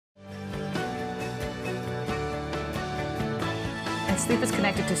Sleep is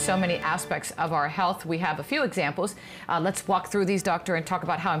connected to so many aspects of our health. We have a few examples. Let's walk through these, doctor, and talk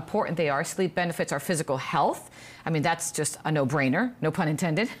about how important they are. Sleep benefits our physical health. I mean, that's just a no-brainer, no pun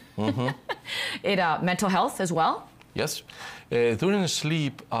intended. Mental health as well. Yes. During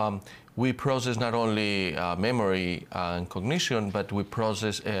sleep, we process not only memory and cognition, but we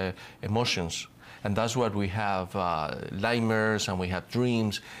process emotions. And that's what we have nightmares and we have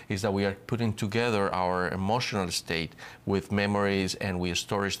dreams, is that we are putting together our emotional state with memories and we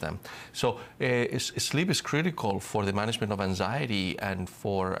storage them. So sleep is critical for the management of anxiety and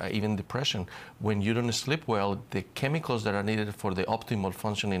for even depression. When you don't sleep well, the chemicals that are needed for the optimal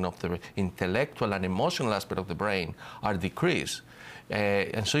functioning of the intellectual and emotional aspect of the brain are decreased.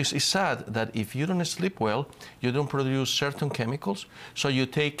 And so it's sad that if you don't sleep well, you don't produce certain chemicals. So you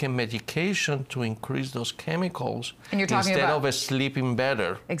take a medication to increase those chemicals instead of sleeping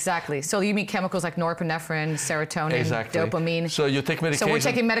better. Exactly. So you mean chemicals like norepinephrine, serotonin, dopamine. So you take medication. So we're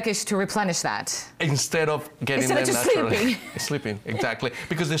taking medication to replenish that. Instead of getting them naturally. Sleeping. Sleeping, exactly.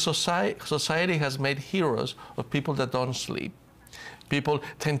 Because the society has made heroes of people that don't sleep. People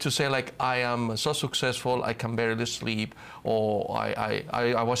tend to say, like, I am so successful, I can barely sleep, or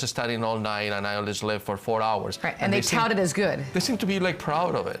I was studying all night and I only slept for 4 hours. Right, and they tout it as good. They seem to be, like,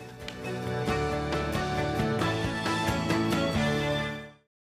 proud of it.